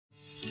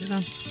Get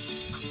on.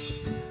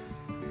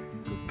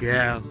 Good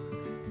girl.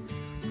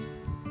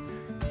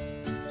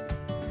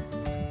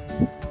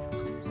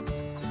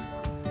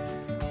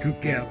 Good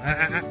girl.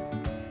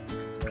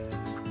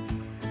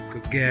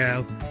 Good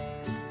girl.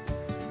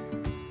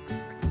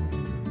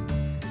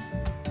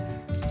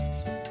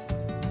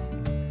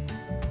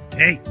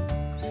 Hey.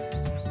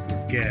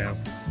 Good girl.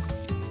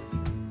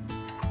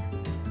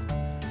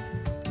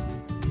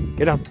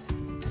 Get on.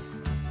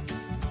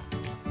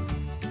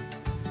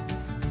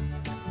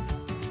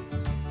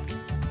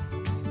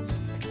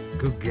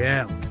 Good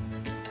girl.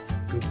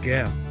 Good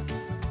girl.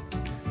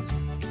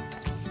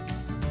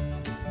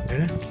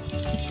 Yeah.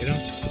 Get on.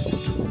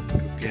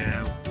 Good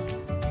girl.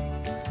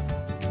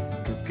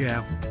 Good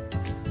girl.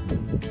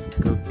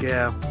 Good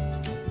girl.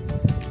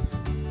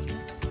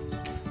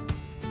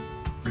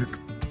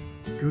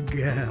 Good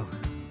girl.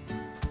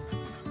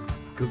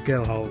 Good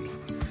girl, hold.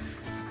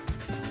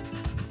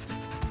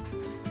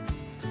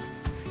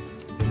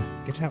 Yeah.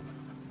 Get out.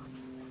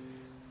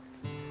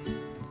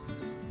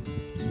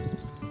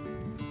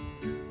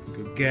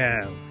 Good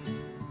girl.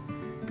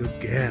 Good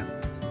girl.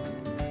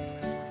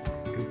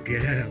 Good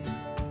girl.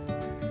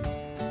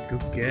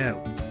 Good girl.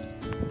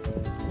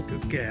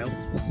 Good girl.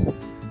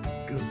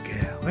 Good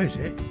girl. Where is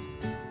it?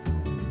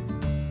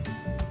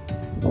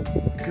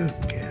 Good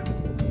girl.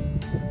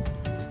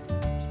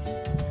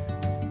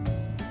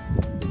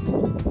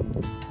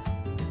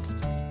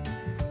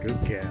 Good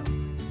girl.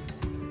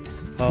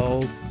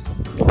 Hold.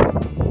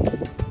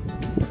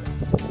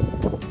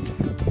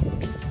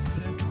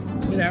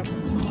 Get out.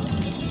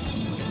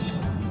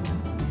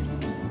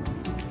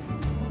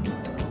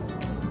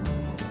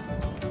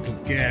 Good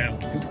girl.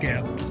 Good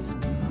girl.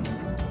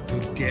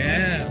 Good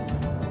girl.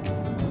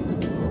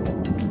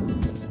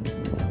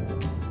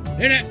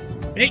 There.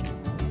 Hey.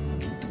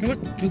 Come on.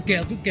 Good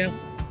girl. Good girl.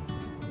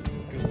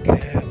 Good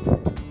girl.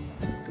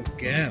 Good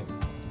girl.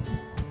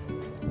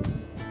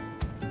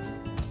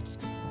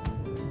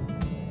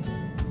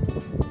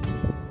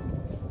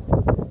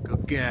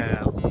 Good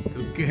girl.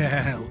 Good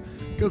girl.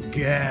 Good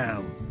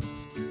girl.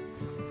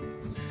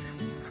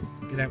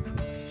 Get out.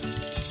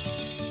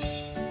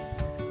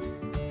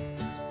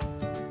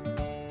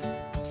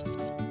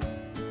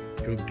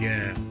 Good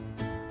girl.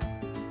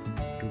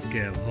 Good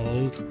girl.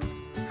 Hold.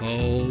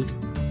 Hold.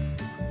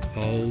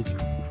 Hold.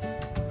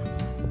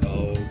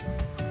 Hold.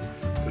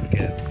 Good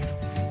girl.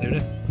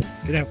 There.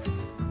 Get out.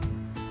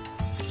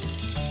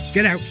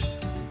 Get out.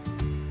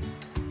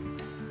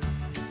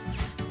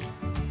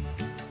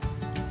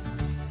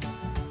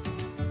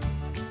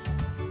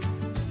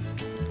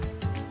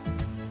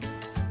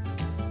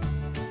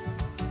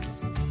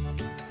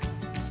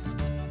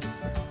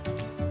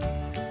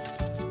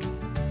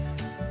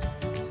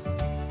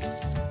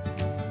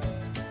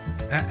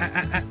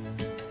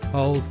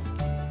 Hold.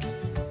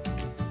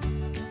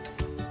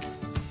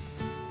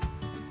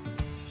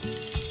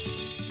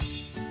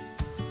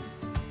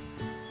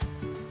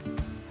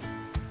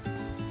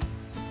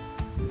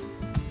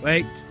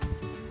 Wait.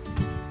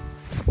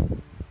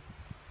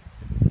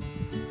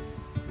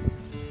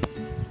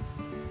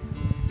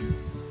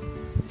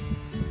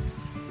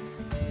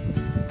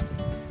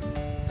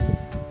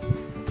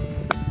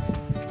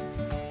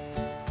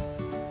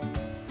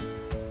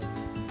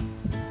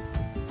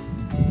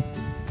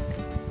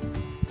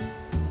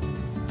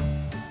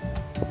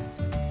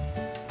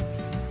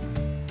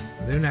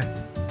 Luna,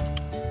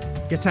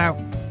 get out.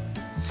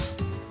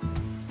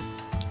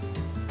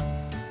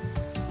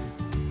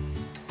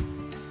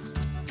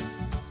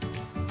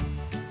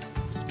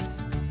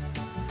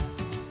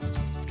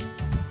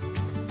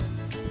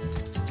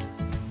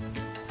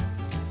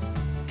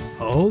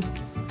 Hold.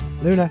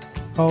 Luna,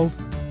 hold.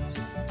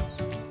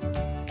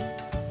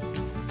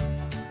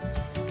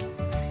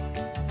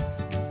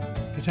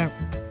 Get out.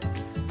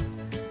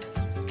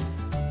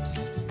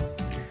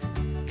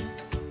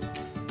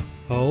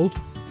 Hold.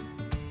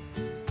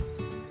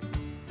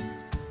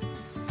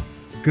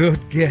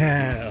 Good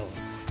girl.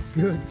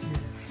 Good girl.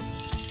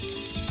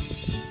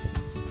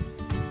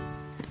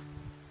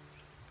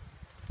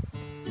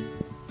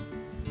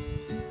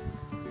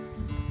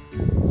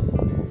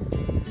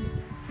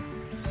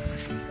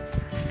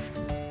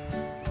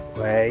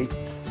 Wait.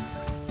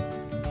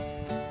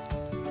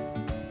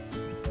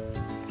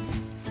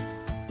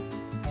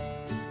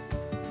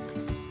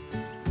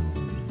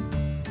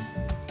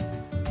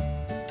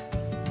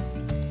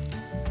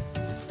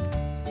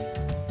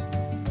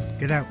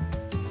 Get out.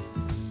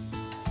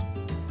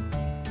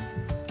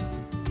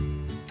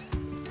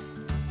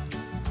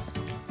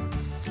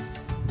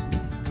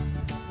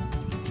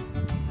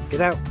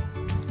 Get out.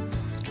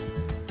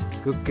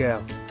 Good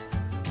girl.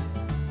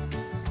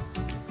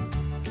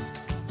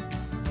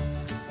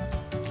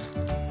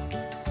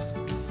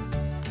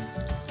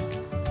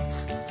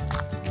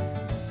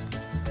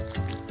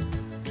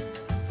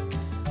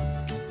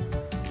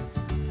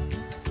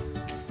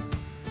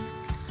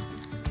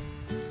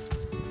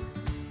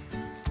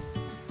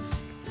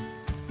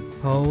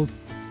 Hold.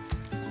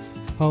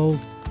 Hold.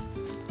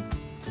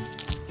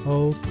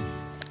 Hold.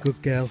 Good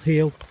girl.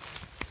 Heel.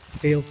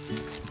 Heel.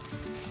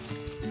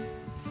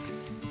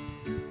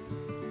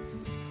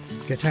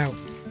 Get out.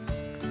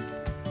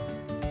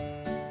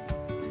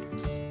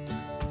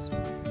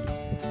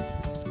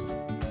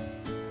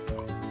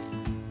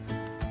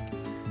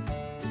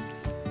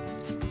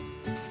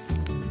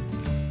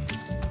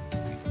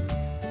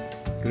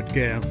 Good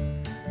girl.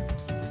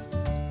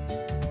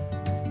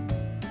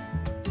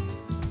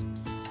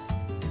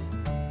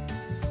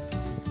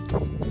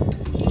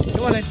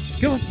 Come on then.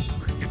 Come on.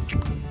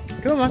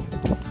 Come on.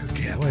 Good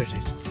girl. Where is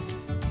it?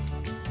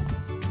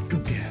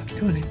 Good girl.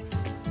 Come on in.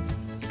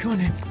 Come on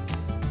in.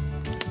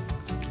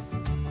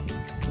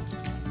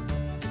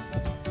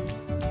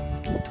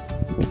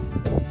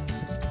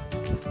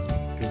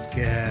 Good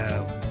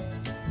girl.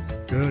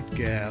 Good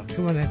girl.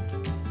 Come on in.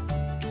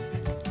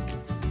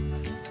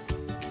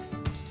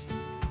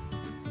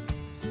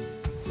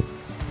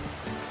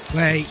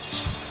 Wait.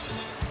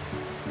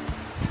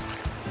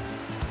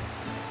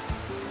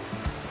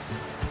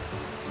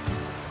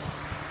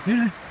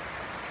 No.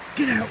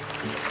 Get out.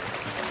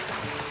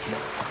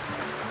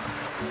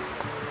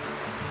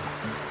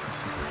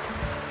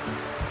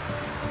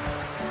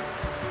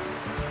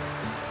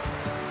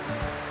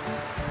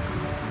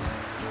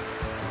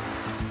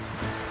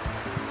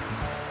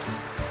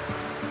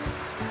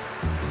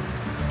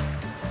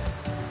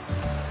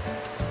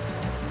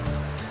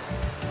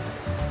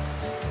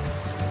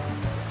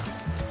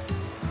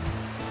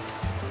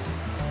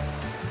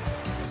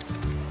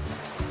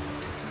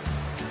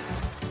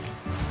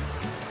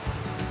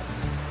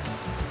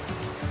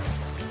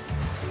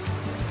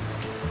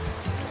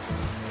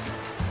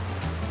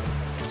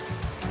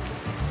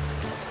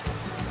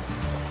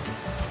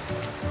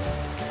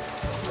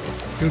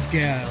 Good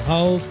girl,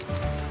 hold.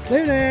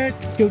 Luna,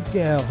 good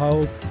girl,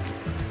 hold.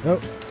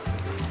 Oh,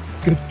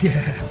 good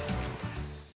girl.